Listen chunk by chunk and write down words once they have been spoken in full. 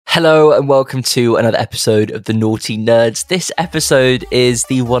Hello and welcome to another episode of the Naughty Nerds. This episode is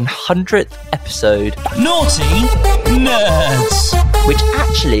the 100th episode. Naughty Nerds! Which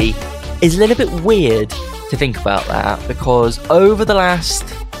actually is a little bit weird to think about that, because over the last...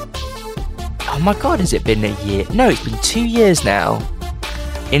 Oh my god, has it been a year? No, it's been 2 years now.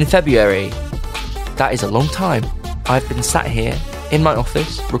 In February. That is a long time. I've been sat here in my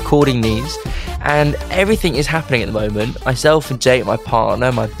office recording these, and everything is happening at the moment. Myself and Jake, my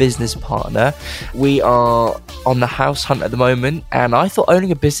partner, my business partner, we are on the house hunt at the moment, and I thought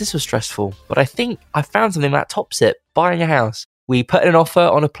owning a business was stressful, but I think I found something that tops it: buying a house. We put in an offer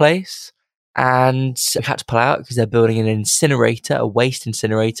on a place, and we had to pull out because they're building an incinerator, a waste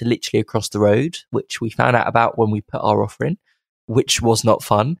incinerator, literally across the road, which we found out about when we put our offer in, which was not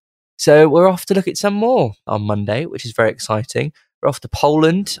fun. So we're off to look at some more on Monday, which is very exciting. We're off to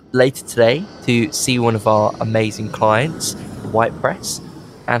Poland later today to see one of our amazing clients, White Press,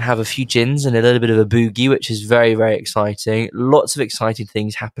 and have a few gins and a little bit of a boogie, which is very, very exciting. Lots of exciting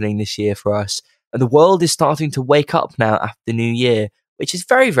things happening this year for us. And the world is starting to wake up now after the new year, which is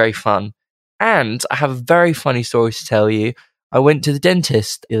very, very fun. And I have a very funny story to tell you. I went to the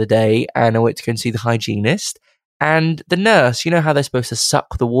dentist the other day and I went to go and see the hygienist. And the nurse, you know how they're supposed to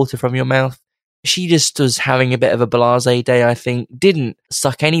suck the water from your mouth? She just was having a bit of a blasé day, I think. Didn't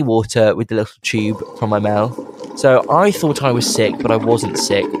suck any water with the little tube from my mouth. So I thought I was sick, but I wasn't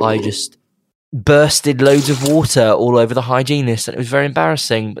sick. I just bursted loads of water all over the hygienist, and it was very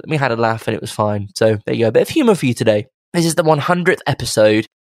embarrassing. But we had a laugh and it was fine. So there you go. A bit of humour for you today. This is the 100th episode.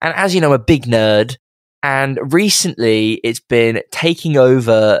 And as you know, I'm a big nerd. And recently, it's been taking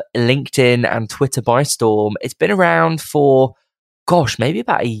over LinkedIn and Twitter by storm. It's been around for... maybe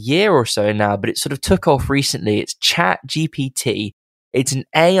about a year or so now, but it sort of took off recently. It's ChatGPT. It's an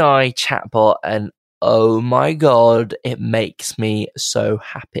AI chatbot, and oh my god, it makes me so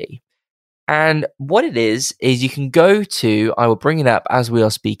happy. And what it is you can go to, I will bring it up as we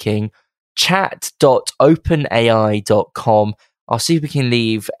are speaking, chat.openai.com. I'll see if we can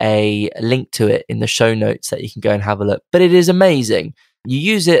leave a link to it in the show notes that you can go and have a look. But it is amazing. You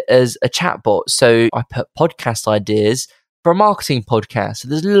use it as a chatbot. So I put podcast ideas for a marketing podcast. So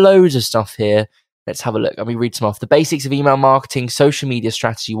there's loads of stuff here. Let's have a look. Let me read some off. The basics of email marketing, social media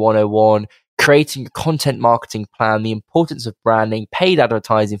strategy 101, creating a content marketing plan, the importance of branding, paid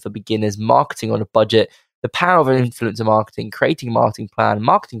advertising for beginners, marketing on a budget, the power of influencer marketing, creating a marketing plan,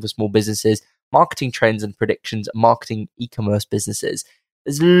 marketing for small businesses, marketing trends and predictions, marketing e-commerce businesses.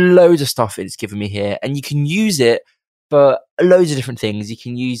 There's loads of stuff it's given me here, and you can use it for loads of different things. You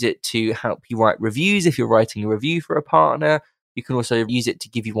can use it to help you write reviews if you're writing a review for a partner. You can also use it to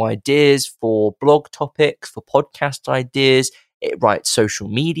give you ideas for blog topics, for podcast ideas. It writes social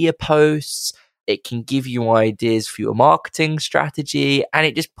media posts. It can give you ideas for your marketing strategy, and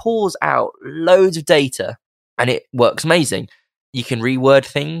it just pours out loads of data, and it works amazing. You can reword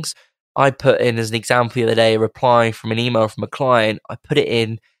things. I put in, as an example the other day, a reply from an email from a client. I put it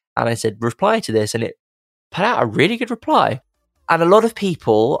in and I said, reply to this, and it put out a really good reply. And a lot of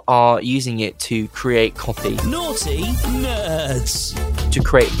people are using it to create copy. Naughty Nerds! To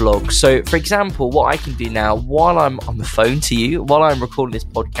create blogs. So, for example, what I can do now, while I'm on the phone to you, while I'm recording this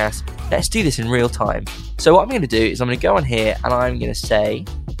podcast, let's do this in real time. So what I'm going to do is I'm going to go on here and I'm going to say,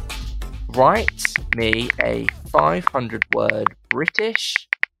 write me a 500-word British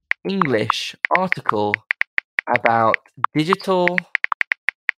English article about digital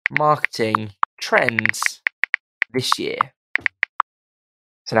marketing trends this year.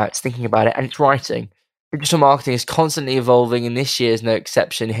 So now it's thinking about it and it's writing. Digital marketing is constantly evolving, and this year is no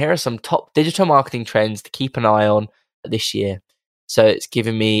exception. Here are some top digital marketing trends to keep an eye on this year. So it's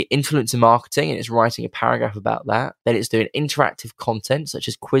giving me influencer marketing, and it's writing a paragraph about that. Then it's doing interactive content such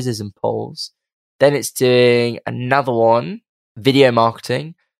as quizzes and polls. Then it's doing another one, video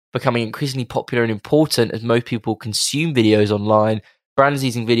marketing, becoming increasingly popular and important as most people consume videos online. Brands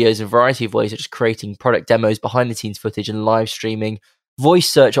using videos in a variety of ways, such as creating product demos, behind-the-scenes footage, and live streaming. Voice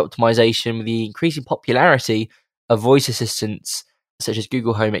search optimization, with the increasing popularity of voice assistants such as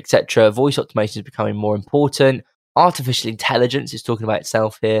Google Home, etc. Voice automation is becoming more important. Artificial intelligence is talking about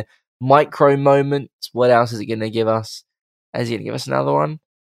itself here. Micro moments. What else is it going to give us? Is it going to give us another one?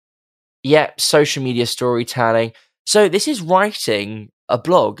 Yep, social media storytelling. So this is writing a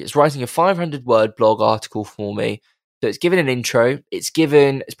blog. It's writing a 500-word blog article for me. So it's given an intro. It's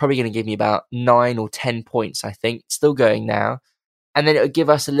probably going to give me about 9 or 10 points, I think. It's still going now. And then it would give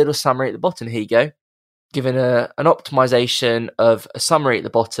us a little summary at the bottom. Here you go. Given an optimization of a summary at the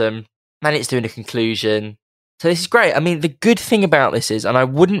bottom. And it's doing a conclusion. So this is great. I mean, the good thing about this is, and I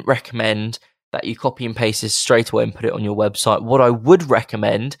wouldn't recommend that you copy and paste this straight away and put it on your website. What I would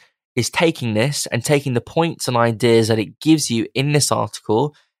recommend is taking this and taking the points and ideas that it gives you in this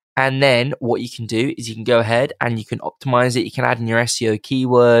article. And then what you can do is you can go ahead and you can optimize it. You can add in your SEO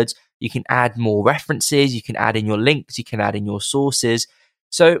keywords. You can add more references. You can add in your links. You can add in your sources.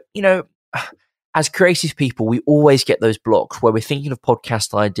 So, as creative people, we always get those blocks where we're thinking of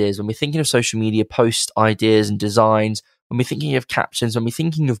podcast ideas, when we're thinking of social media post ideas and designs, when we're thinking of captions, when we're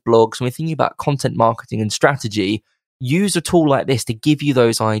thinking of blogs, when we're thinking about content marketing and strategy. Use a tool like this to give you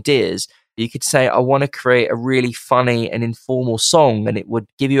those ideas. You could say, I want to create a really funny and informal song, and it would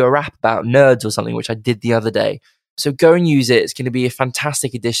give you a rap about nerds or something, which I did the other day. So go and use it. It's going to be a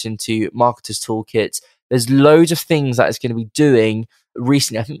fantastic addition to Marketers Toolkit. There's loads of things that it's going to be doing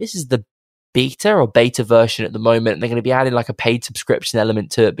recently. I think this is the beta version at the moment. And they're going to be adding like a paid subscription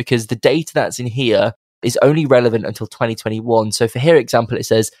element to it, because the data that's in here is only relevant until 2021. So for here example, it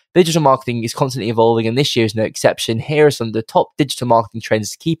says digital marketing is constantly evolving and this year is no exception. Here are some of the top digital marketing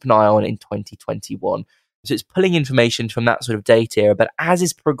trends to keep an eye on in 2021. So it's pulling information from that sort of data, but as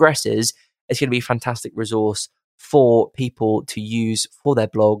it progresses, it's going to be a fantastic resource for people to use for their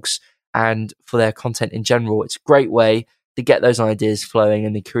blogs and for their content in general. It's a great way to get those ideas flowing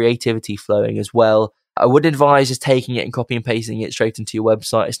and the creativity flowing as well. I would advise just taking it and copy and pasting it straight into your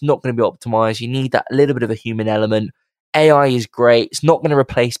website. It's not going to be optimized. You need that little bit of a human element. AI is great. It's not going to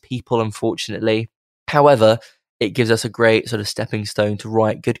replace people, unfortunately. However, it gives us a great sort of stepping stone to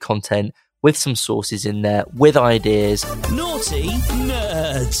write good content with some sources in there, with ideas. Naughty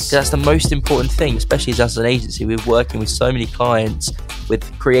Nerds. So that's the most important thing, especially as an agency. We're working with so many clients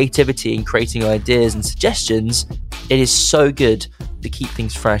with creativity and creating ideas and suggestions. It is so good to keep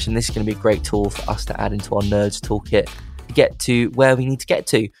things fresh, and this is going to be a great tool for us to add into our Nerds Toolkit to get to where we need to get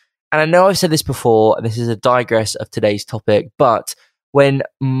to. And I know I've said this before, and this is a digress of today's topic, but when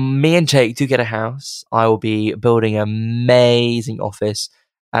me and Jake do get a house, I will be building an amazing office,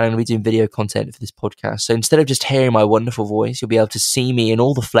 and I'm going to be doing video content for this podcast. So instead of just hearing my wonderful voice, you'll be able to see me in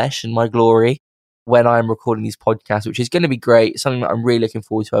all the flesh and my glory when I'm recording these podcasts, which is going to be great. Something that I'm really looking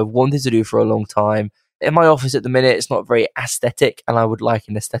forward to. I've wanted to do for a long time. In my office at the minute, it's not very aesthetic, and I would like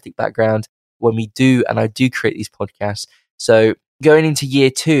an aesthetic background when we do, and I do create these podcasts. So going into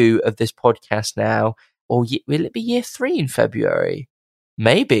year 2 of this podcast now, or will it be year 3 in February?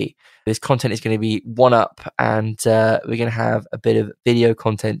 Maybe. This content is going to be one up, and we're going to have a bit of video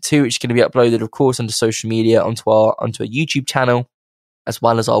content too, which is going to be uploaded, of course, onto social media, onto a YouTube channel, as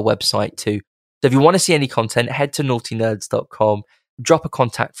well as our website too. So if you want to see any content, head to naughtynerds.com. Drop a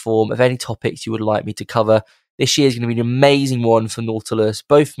contact form of any topics you would like me to cover. This year is going to be an amazing one for Nautilus,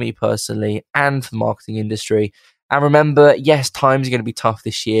 both for me personally and for the marketing industry. And remember, yes, times are going to be tough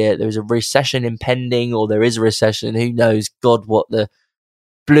this year. There is a recession impending, or there is a recession. Who knows? God, what the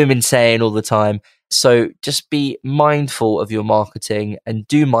blooming saying all the time. So just be mindful of your marketing and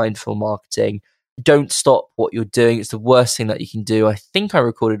do mindful marketing. Don't stop what you're doing. It's the worst thing that you can do. I think I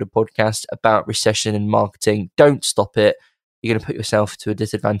recorded a podcast about recession and marketing. Don't stop it. You're going to put yourself to a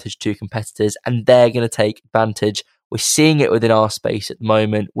disadvantage to your competitors, and they're going to take advantage. We're seeing it within our space at the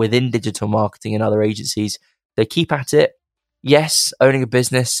moment, within digital marketing and other agencies. So keep at it. Yes, owning a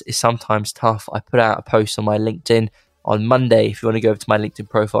business is sometimes tough. I put out a post on my LinkedIn on Monday, if you want to go over to my LinkedIn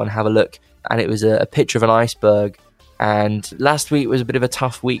profile and have a look, and it was a picture of an iceberg. And last week was a bit of a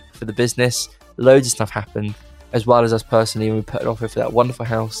tough week for the business. Loads of stuff happened, as well as us personally. We put an offer for that wonderful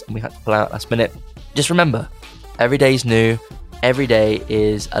house, and we had to pull out last minute. Just remember, every day is new. Every day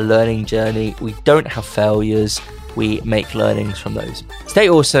is a learning journey. We don't have failures. We make learnings from those. Stay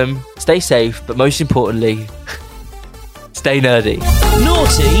awesome, stay safe, but most importantly, stay nerdy.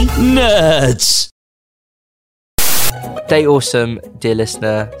 Naughty Nerds. Stay awesome, dear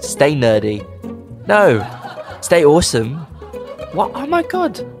listener. Stay nerdy. No, stay awesome. What? Oh my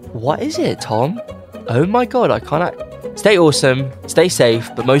God. What is it, Tom? Oh my God, I can't. Stay awesome, stay safe,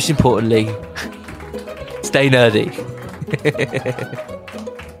 but most importantly, stay nerdy.